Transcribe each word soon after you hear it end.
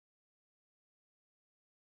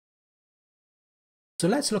So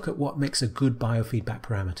let's look at what makes a good biofeedback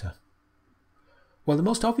parameter. Well, the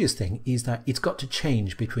most obvious thing is that it's got to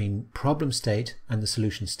change between problem state and the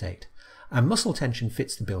solution state. And muscle tension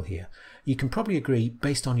fits the bill here. You can probably agree,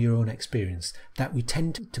 based on your own experience, that we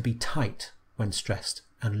tend to be tight when stressed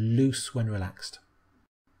and loose when relaxed.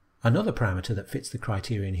 Another parameter that fits the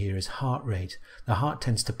criterion here is heart rate. The heart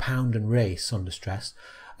tends to pound and race under stress,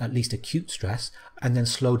 at least acute stress, and then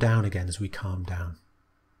slow down again as we calm down.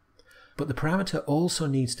 But the parameter also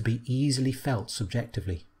needs to be easily felt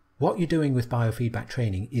subjectively. What you're doing with biofeedback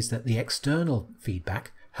training is that the external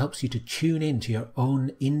feedback helps you to tune into your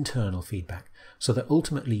own internal feedback, so that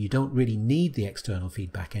ultimately you don't really need the external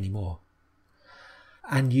feedback anymore.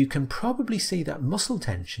 And you can probably see that muscle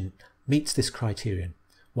tension meets this criterion,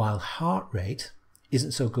 while heart rate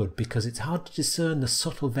isn't so good because it's hard to discern the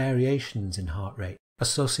subtle variations in heart rate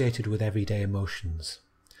associated with everyday emotions.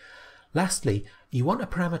 Lastly, you want a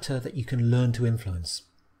parameter that you can learn to influence.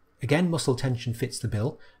 Again, muscle tension fits the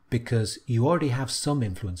bill because you already have some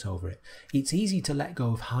influence over it. It's easy to let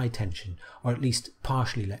go of high tension, or at least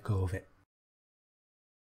partially let go of it.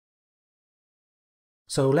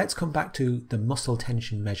 So let's come back to the muscle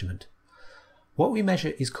tension measurement. What we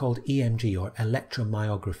measure is called EMG, or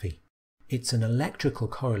electromyography. It's an electrical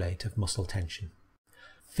correlate of muscle tension.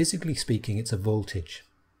 Physically speaking, it's a voltage.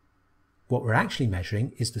 What we're actually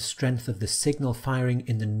measuring is the strength of the signal firing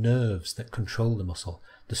in the nerves that control the muscle.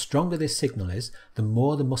 The stronger this signal is, the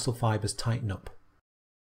more the muscle fibers tighten up.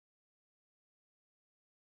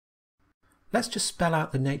 Let's just spell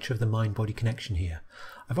out the nature of the mind-body connection here.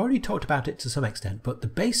 I've already talked about it to some extent, but the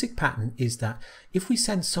basic pattern is that if we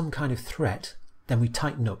sense some kind of threat, then we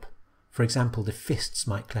tighten up. For example, the fists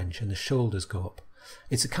might clench and the shoulders go up.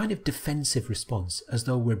 It's a kind of defensive response, as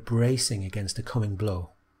though we're bracing against a coming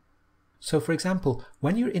blow. So for example,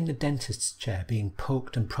 when you're in the dentist's chair being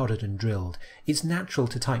poked and prodded and drilled, it's natural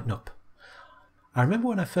to tighten up. I remember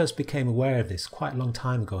when I first became aware of this quite a long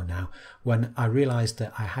time ago now, when I realized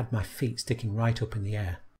that I had my feet sticking right up in the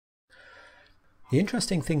air. The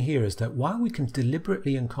interesting thing here is that while we can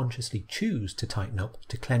deliberately and consciously choose to tighten up,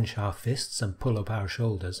 to clench our fists and pull up our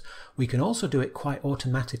shoulders, we can also do it quite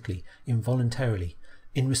automatically, involuntarily,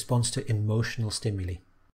 in response to emotional stimuli.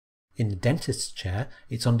 In the dentist's chair,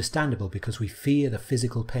 it's understandable because we fear the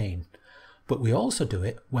physical pain, but we also do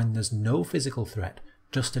it when there's no physical threat,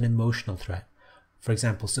 just an emotional threat. For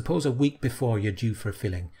example, suppose a week before you're due for a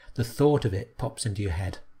filling, the thought of it pops into your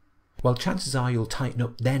head. Well, chances are you'll tighten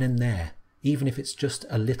up then and there, even if it's just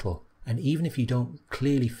a little, and even if you don't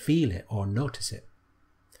clearly feel it or notice it.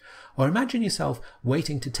 Or imagine yourself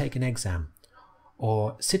waiting to take an exam,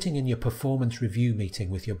 or sitting in your performance review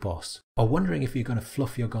meeting with your boss, or wondering if you're going to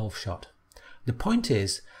fluff your golf shot. The point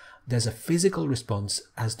is, there's a physical response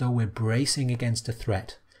as though we're bracing against a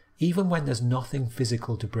threat. Even when there's nothing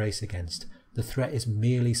physical to brace against, the threat is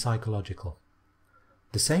merely psychological.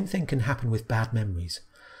 The same thing can happen with bad memories.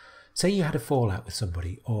 Say you had a fallout with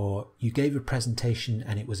somebody, or you gave a presentation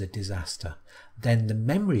and it was a disaster. Then the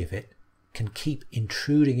memory of it can keep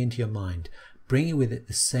intruding into your mind, bringing with it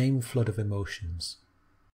the same flood of emotions.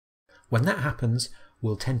 When that happens,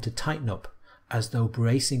 we'll tend to tighten up, as though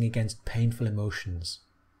bracing against painful emotions.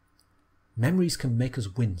 Memories can make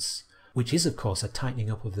us wince, which is of course a tightening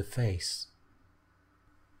up of the face.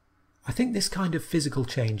 I think this kind of physical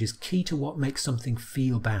change is key to what makes something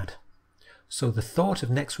feel bad. So the thought of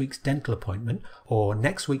next week's dental appointment or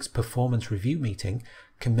next week's performance review meeting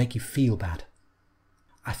can make you feel bad.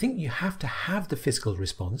 I think you have to have the physical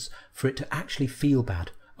response for it to actually feel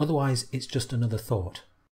bad, otherwise it's just another thought.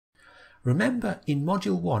 Remember, in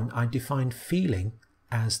Module 1 I defined feeling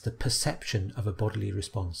as the perception of a bodily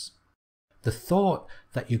response. The thought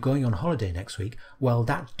that you're going on holiday next week, well,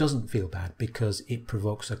 that doesn't feel bad because it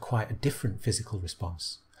provokes quite a different physical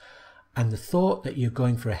response. And the thought that you're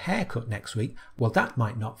going for a haircut next week, well, that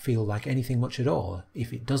might not feel like anything much at all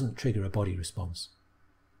if it doesn't trigger a body response.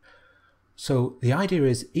 So the idea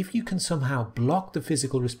is, if you can somehow block the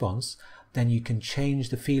physical response, then you can change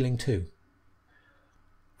the feeling too.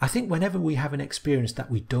 I think whenever we have an experience that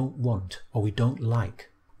we don't want or we don't like,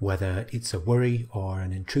 whether it's a worry or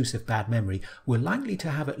an intrusive bad memory, we're likely to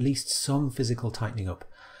have at least some physical tightening up,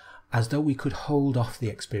 as though we could hold off the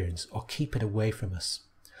experience or keep it away from us.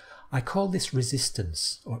 I call this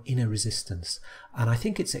resistance or inner resistance, and I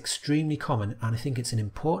think it's extremely common, and I think it's an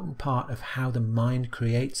important part of how the mind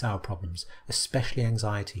creates our problems, especially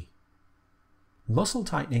anxiety. Muscle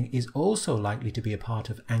tightening is also likely to be a part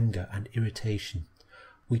of anger and irritation.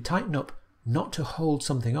 We tighten up not to hold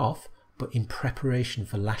something off, but in preparation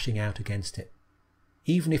for lashing out against it,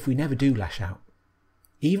 even if we never do lash out,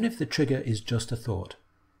 even if the trigger is just a thought.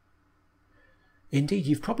 Indeed,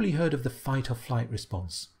 you've probably heard of the fight or flight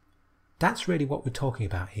response. That's really what we're talking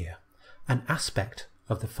about here. An aspect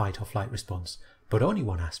of the fight or flight response, but only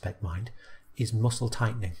one aspect, mind, is muscle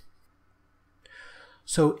tightening.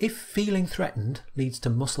 So if feeling threatened leads to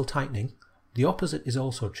muscle tightening, the opposite is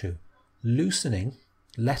also true. Loosening,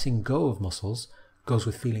 letting go of muscles, goes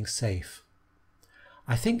with feeling safe.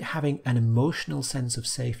 I think having an emotional sense of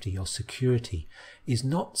safety or security is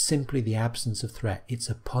not simply the absence of threat, it's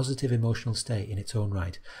a positive emotional state in its own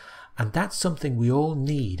right. And that's something we all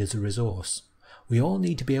need as a resource. We all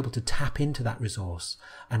need to be able to tap into that resource,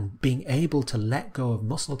 and being able to let go of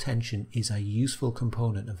muscle tension is a useful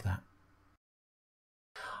component of that.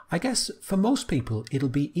 I guess for most people it'll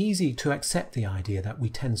be easy to accept the idea that we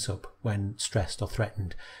tense up when stressed or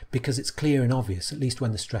threatened, because it's clear and obvious, at least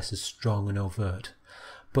when the stress is strong and overt.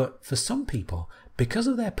 But for some people, because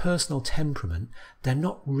of their personal temperament, they're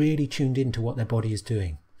not really tuned into what their body is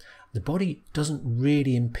doing. The body doesn't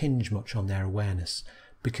really impinge much on their awareness,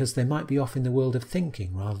 because they might be off in the world of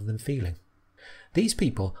thinking rather than feeling. These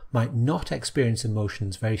people might not experience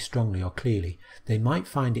emotions very strongly or clearly. They might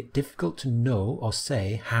find it difficult to know or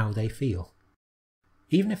say how they feel.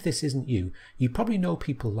 Even if this isn't you, you probably know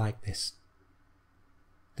people like this.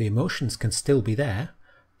 The emotions can still be there,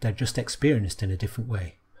 they're just experienced in a different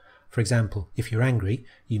way. For example, if you're angry,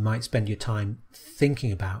 you might spend your time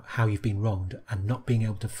thinking about how you've been wronged and not being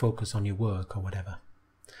able to focus on your work or whatever.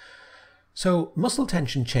 So muscle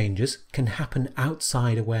tension changes can happen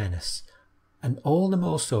outside awareness, and all the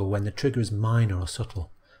more so when the trigger is minor or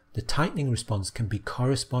subtle. The tightening response can be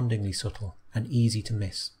correspondingly subtle and easy to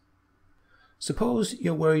miss. Suppose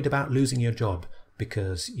you're worried about losing your job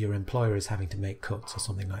because your employer is having to make cuts or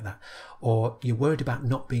something like that, or you're worried about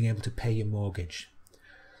not being able to pay your mortgage.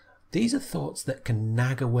 These are thoughts that can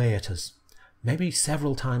nag away at us, maybe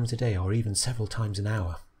several times a day or even several times an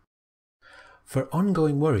hour. For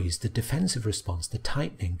ongoing worries, the defensive response, the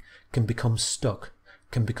tightening, can become stuck,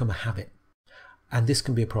 can become a habit. And this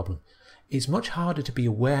can be a problem. It's much harder to be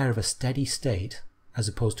aware of a steady state as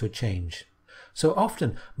opposed to a change. So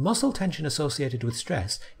often, muscle tension associated with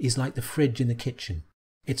stress is like the fridge in the kitchen.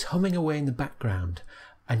 It's humming away in the background,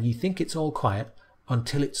 and you think it's all quiet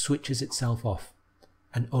until it switches itself off,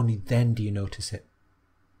 and only then do you notice it.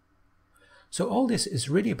 So all this is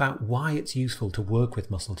really about why it's useful to work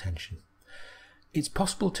with muscle tension. It's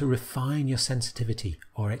possible to refine your sensitivity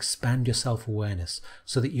or expand your self-awareness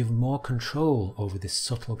so that you have more control over this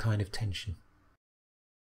subtle kind of tension.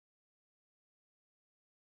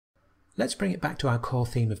 Let's bring it back to our core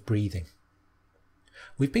theme of breathing.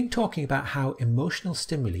 We've been talking about how emotional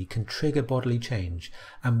stimuli can trigger bodily change,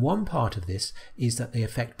 and one part of this is that they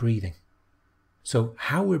affect breathing. So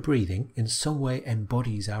how we're breathing in some way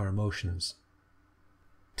embodies our emotions.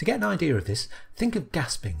 To get an idea of this, think of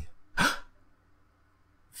gasping.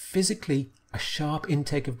 Physically, a sharp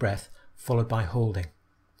intake of breath followed by holding.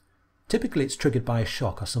 Typically it's triggered by a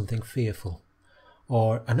shock or something fearful.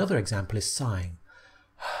 Or another example is sighing.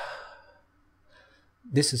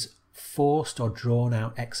 This is forced or drawn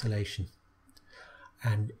out exhalation.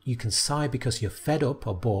 And you can sigh because you're fed up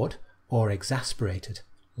or bored or exasperated,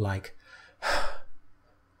 like,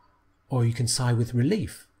 or you can sigh with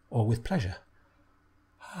relief or with pleasure.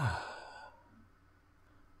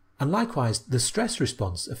 And likewise, the stress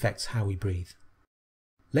response affects how we breathe.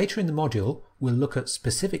 Later in the module, we'll look at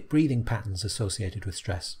specific breathing patterns associated with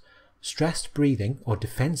stress. Stressed breathing or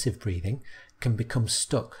defensive breathing can become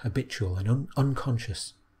stuck, habitual and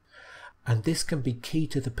unconscious. And this can be key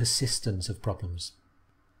to the persistence of problems.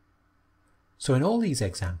 So in all these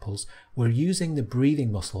examples, we're using the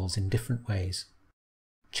breathing muscles in different ways.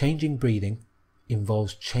 Changing breathing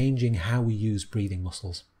involves changing how we use breathing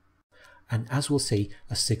muscles. And as we'll see,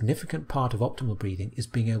 a significant part of optimal breathing is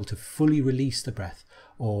being able to fully release the breath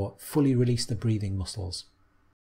or fully release the breathing muscles.